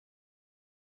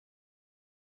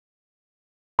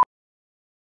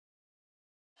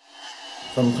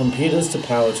From computers to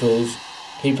power tools,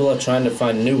 people are trying to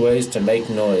find new ways to make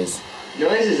noise.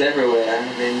 Noise is everywhere.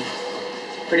 I mean,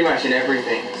 pretty much in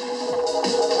everything.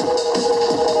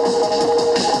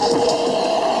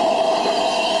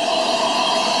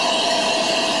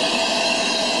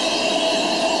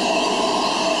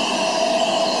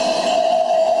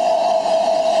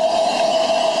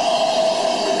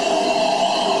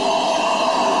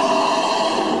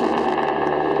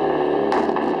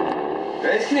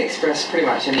 Noise can express pretty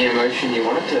much any emotion you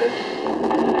want it to.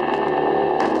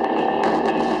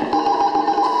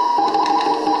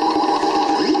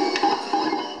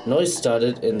 Noise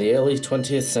started in the early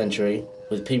 20th century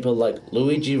with people like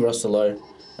Luigi Russolo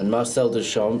and Marcel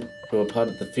Duchamp, who were part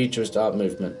of the futurist art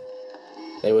movement.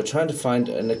 They were trying to find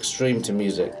an extreme to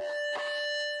music.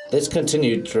 This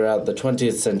continued throughout the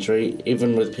 20th century,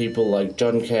 even with people like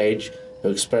John Cage, who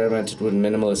experimented with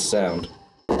minimalist sound.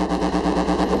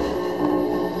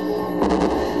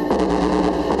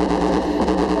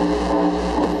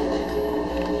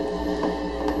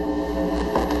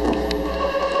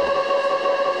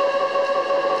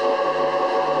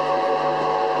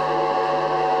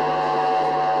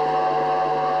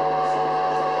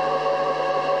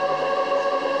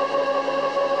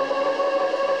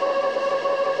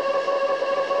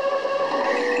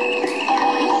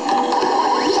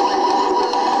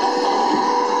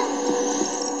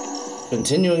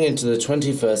 Continuing into the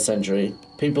 21st century,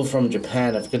 people from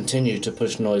Japan have continued to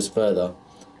push noise further,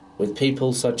 with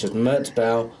people such as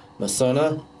Mertzbau,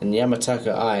 Masona, and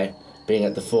Yamataka Ai being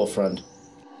at the forefront.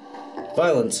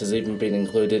 Violence has even been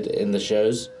included in the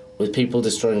shows, with people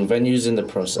destroying venues in the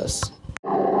process.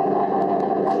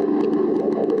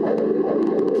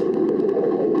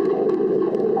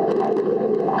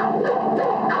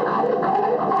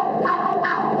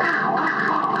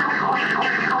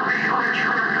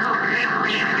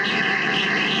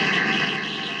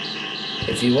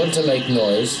 If you want to make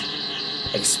noise,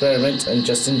 experiment and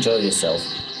just enjoy yourself.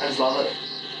 I just love it.